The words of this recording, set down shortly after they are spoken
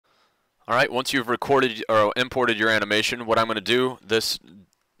Alright, once you've recorded or imported your animation, what I'm going to do, this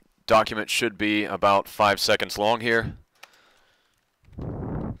document should be about 5 seconds long here.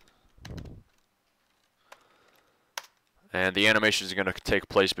 And the animation is going to take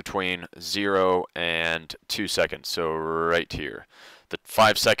place between 0 and 2 seconds, so right here. The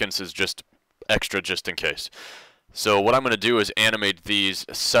 5 seconds is just extra just in case. So what I'm going to do is animate these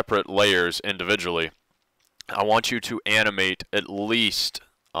separate layers individually. I want you to animate at least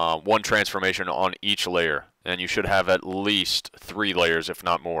one transformation on each layer, and you should have at least 3 layers, if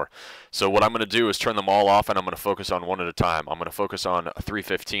not more. So what I'm going to do is turn them all off, and I'm going to focus on one at a time. I'm going to focus on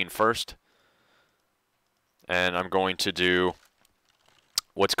 315 first, and I'm going to do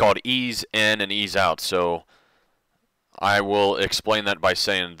what's called ease in and ease out. So I will explain that by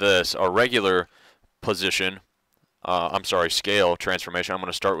saying this. A regular position, scale transformation, I'm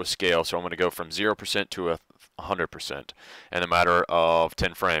going to start with scale. So I'm going to go from 0% to 100% in a matter of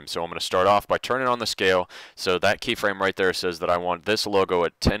 10 frames. So I'm going to start off by turning on the scale. So that keyframe right there says that I want this logo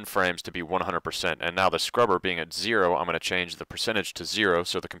at 10 frames to be 100%. And now the scrubber being at 0, I'm going to change the percentage to 0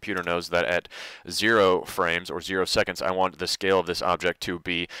 so the computer knows that at 0 frames or 0 seconds, I want the scale of this object to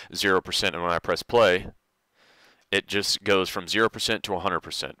be 0%. And when I press play, it just goes from 0% to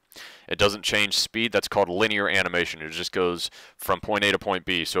 100%. It doesn't change speed. That's called linear animation. It just goes from point A to point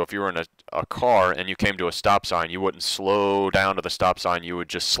B. So if you were in a car and you came to a stop sign, you wouldn't slow down to the stop sign. You would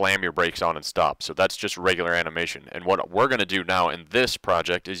just slam your brakes on and stop. So that's just regular animation. And what we're going to do now in this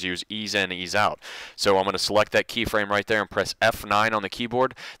project is use ease in, ease out. So I'm going to select that keyframe right there and press F9 on the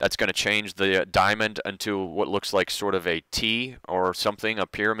keyboard. That's going to change the diamond into what looks like sort of a T or something, a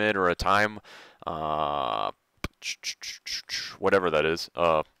pyramid or a time, whatever that is.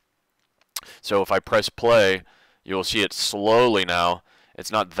 So if I press play, you'll see it slowly now.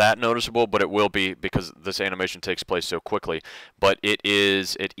 It's not that noticeable, but it will be because this animation takes place so quickly. But it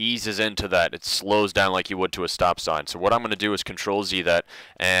eases into that. It slows down like you would to a stop sign. So what I'm going to do is Control Z that,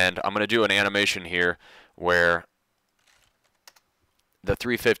 and I'm going to do an animation here where the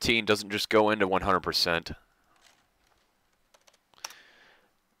 315 doesn't just go into 100%.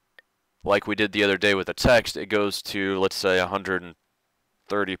 Like we did the other day with the text, it goes to, let's say, 130%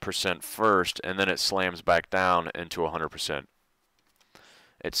 first, and then it slams back down into 100%.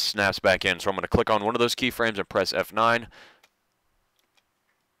 It snaps back in. So I'm going to click on one of those keyframes and press F9.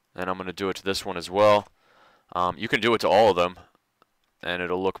 And I'm going to do it to this one as well. You can do it to all of them, and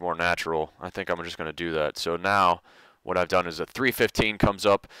it'll look more natural. I think I'm just going to do that. So now what I've done is a 315 comes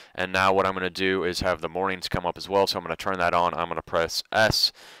up, and now what I'm going to do is have the mornings come up as well. So I'm going to turn that on. I'm going to press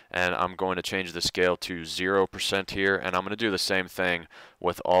S, and I'm going to change the scale to 0% here, and I'm going to do the same thing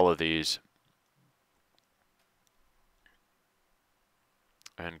with all of these.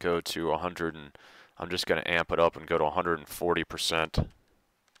 And go to 100, and I'm just going to amp it up and go to 140%.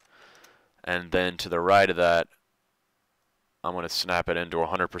 And then to the right of that, I'm going to snap it into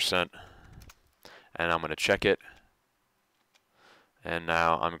 100%, and I'm going to check it. And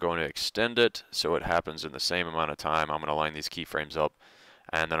now I'm going to extend it so it happens in the same amount of time. I'm going to line these keyframes up,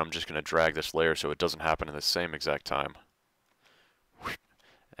 and then I'm just going to drag this layer so it doesn't happen in the same exact time.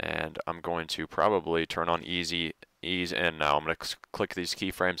 And I'm going to probably turn on ease in now. I'm going to click these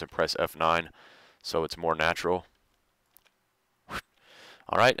keyframes and press F9 so it's more natural.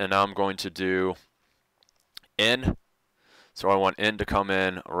 Alright, and now I'm going to do in. So I want in to come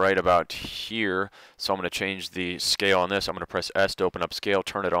in right about here. So I'm going to change the scale on this. I'm going to press S to open up scale,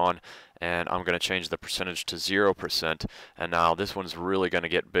 turn it on, and I'm going to change the percentage to 0%. And now this one's really going to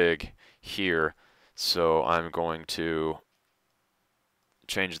get big here. So I'm going to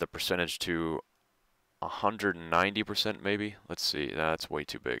change the percentage to 190% maybe. Let's see, that's way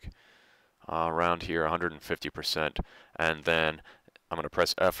too big. Around here, 150%. And then I'm going to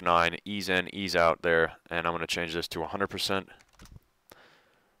press F9, ease in, ease out there, and I'm going to change this to 100%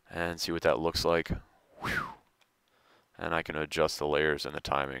 and see what that looks like. Whew. And I can adjust the layers and the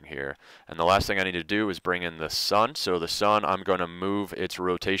timing here. And the last thing I need to do is bring in the sun. So the sun, I'm going to move its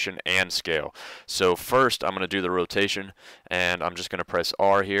rotation and scale. So first, I'm going to do the rotation, and I'm just going to press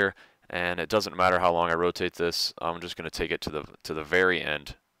R here. And it doesn't matter how long I rotate this. I'm just going to take it to the very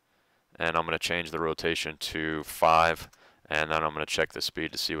end, and I'm going to change the rotation to 5. And then I'm going to check the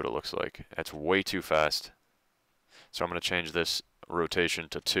speed to see what it looks like. That's way too fast. So I'm going to change this rotation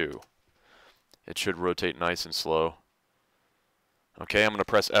to 2. It should rotate nice and slow. Okay, I'm going to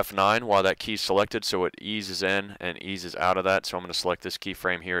press F9 while that key's selected so it eases in and eases out of that. So I'm going to select this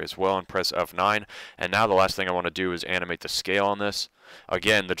keyframe here as well and press F9. And now the last thing I want to do is animate the scale on this.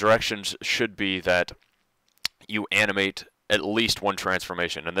 Again, the directions should be that you animate at least one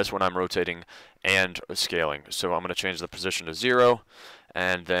transformation, and this one I'm rotating and scaling. So I'm going to change the position to 0,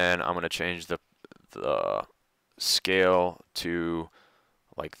 and then I'm going to change the scale to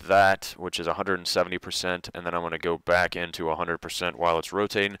like that, which is 170%, and then I'm going to go back into 100% while it's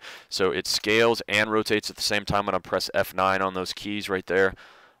rotating. So it scales and rotates at the same time. I'm going to press F9 on those keys right there,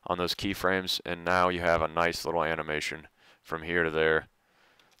 on those keyframes, and now you have a nice little animation from here to there.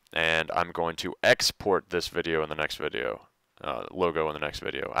 And I'm going to export this video in the next video, logo in the next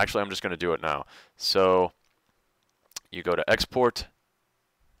video. Actually, I'm just going to do it now. So you go to Export,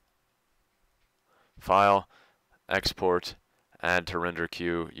 File, Export, Add to Render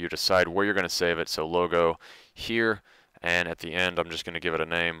Queue. You decide where you're going to save it. So logo here, and at the end, I'm just going to give it a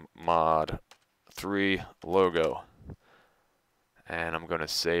name, mod4 logo. And I'm going to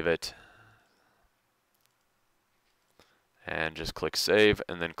save it. And just click Save,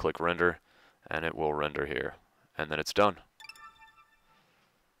 and then click Render, and it will render here. And then it's done.